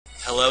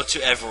Hello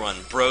to everyone,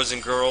 bros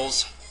and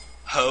girls,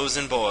 hoes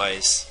and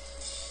boys.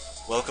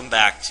 Welcome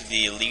back to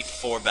the Elite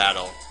Four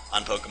battle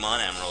on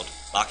Pokemon Emerald,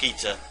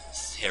 Makuhita,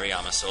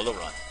 Hariyama Solo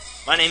Run.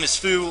 My name is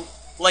Fu,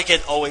 like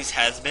it always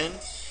has been,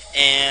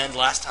 and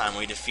last time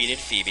we defeated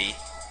Phoebe,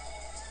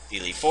 the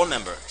Elite Four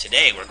member.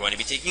 Today we're going to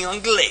be taking on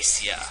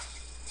Glacia.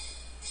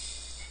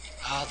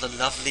 Ah, the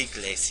lovely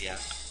Glacia.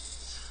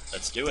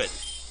 Let's do it.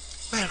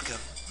 Welcome,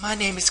 my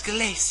name is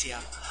Glacia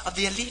of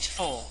the Elite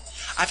Four.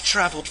 I've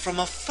traveled from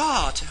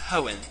afar to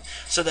Hoenn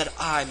so that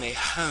I may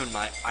hone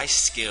my ice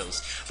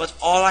skills, but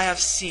all I have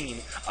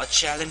seen are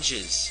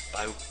challenges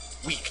by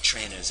weak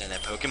trainers and their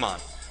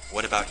Pokemon.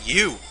 What about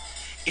you?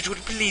 It would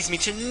please me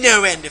to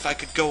no end if I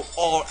could go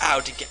all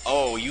out again.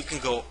 Oh, you can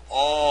go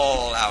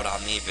all out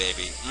on me,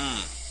 baby.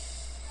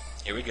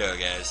 Here we go,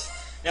 guys.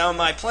 Now,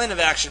 my plan of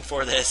action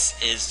for this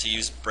is to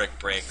use Brick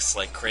Breaks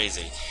like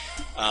crazy.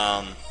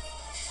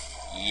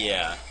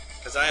 Yeah.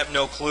 Because I have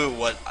no clue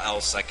what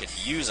else I could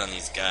use on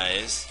these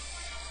guys.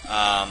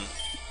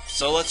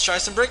 So let's try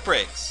some Brick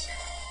Breaks.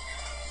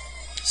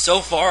 So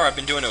far, I've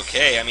been doing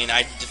okay. I mean,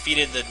 I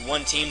defeated the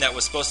one team that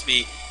was supposed to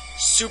be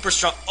super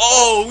strong.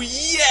 Oh,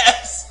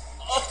 yes!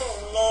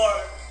 Oh,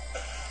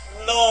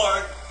 Lord.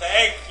 Lord,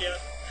 thank you.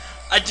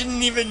 I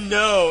didn't even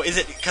know. Is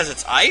it because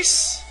it's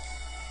ice?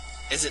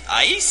 Is it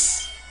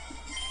ice?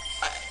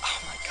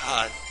 Oh, my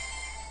God.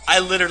 I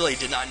literally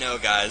did not know,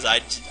 guys.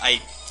 I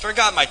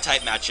forgot my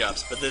type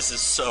matchups, but this is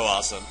so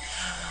awesome.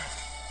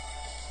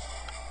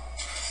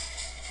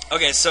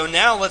 Okay, so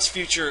now let's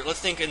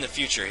think in the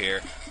future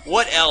here.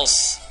 What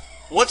else?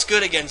 What's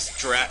good against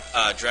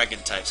dragon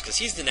types? Because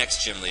he's the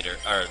next gym leader,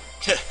 or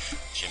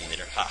gym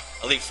leader,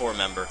 Elite Four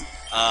member.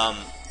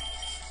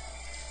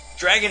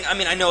 Dragon. I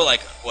mean, I know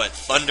like what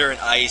thunder and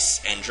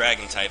ice and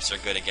dragon types are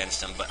good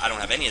against him, but I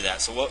don't have any of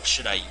that. So what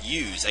should I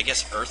use? I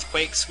guess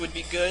earthquakes would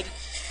be good.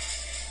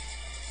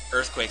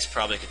 Earthquakes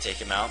probably could take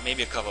him out.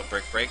 Maybe a couple of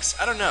Brick Breaks.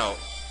 I don't know.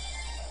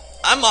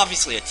 I'm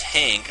obviously a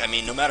tank. I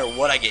mean, no matter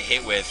what I get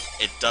hit with,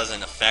 it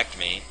doesn't affect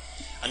me.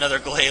 Another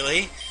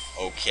Glalie.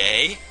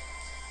 Okay.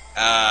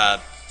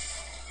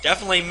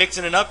 Definitely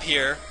mixing it up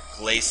here.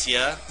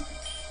 Glacia.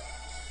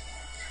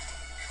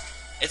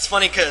 It's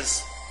funny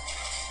because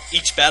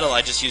each battle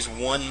I just use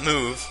one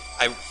move.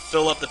 I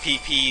fill up the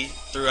PP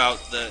throughout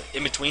the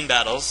in-between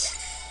battles.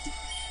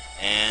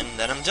 And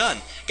then I'm done.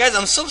 Guys,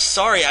 I'm so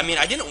sorry. I mean,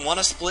 I didn't want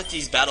to split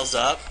these battles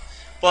up,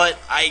 but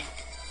I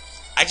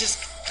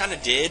just kind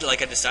of did.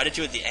 Like, I decided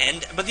to at the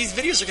end. But these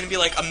videos are going to be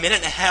like a minute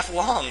and a half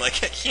long.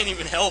 Like, I can't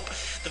even help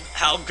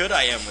how good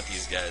I am with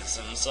these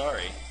guys. I'm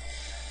sorry.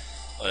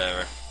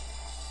 Whatever.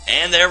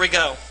 And there we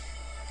go.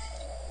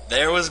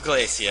 There was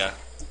Glacia.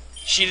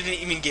 She didn't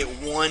even get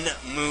one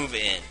move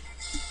in.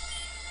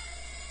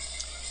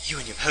 You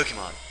and your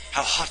Pokemon,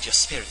 how hot your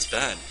spirits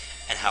burn.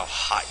 And how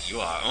hot you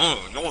are.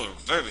 Oh, no,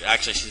 very...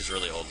 Actually, she's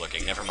really old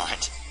looking. Never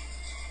mind.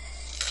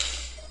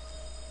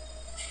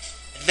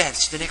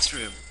 Advance to the next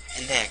room,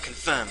 and there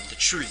confirm the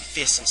truly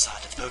fearsome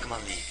side of the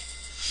Pokemon League.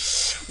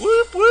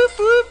 Whoop, whoop,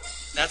 whoop.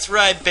 That's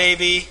right,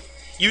 baby.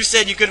 You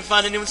said you couldn't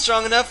find anyone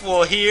strong enough?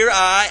 Well, here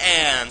I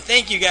am.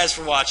 Thank you guys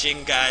for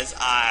watching. Guys,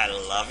 I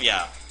love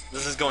ya.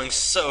 This is going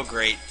so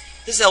great.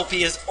 This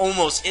LP is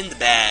almost in the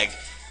bag.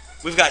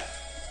 We've got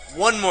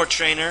one more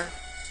trainer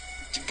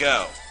to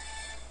go.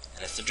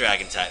 And it's the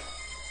dragon type.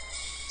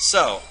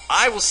 So,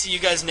 I will see you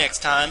guys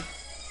next time.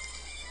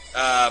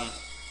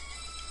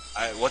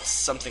 What's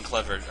something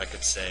clever I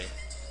could say?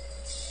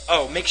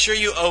 Oh, make sure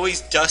you always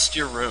dust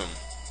your room.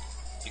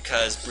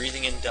 Because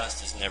breathing in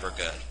dust is never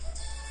good.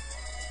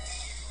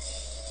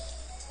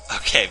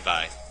 Okay,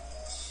 bye.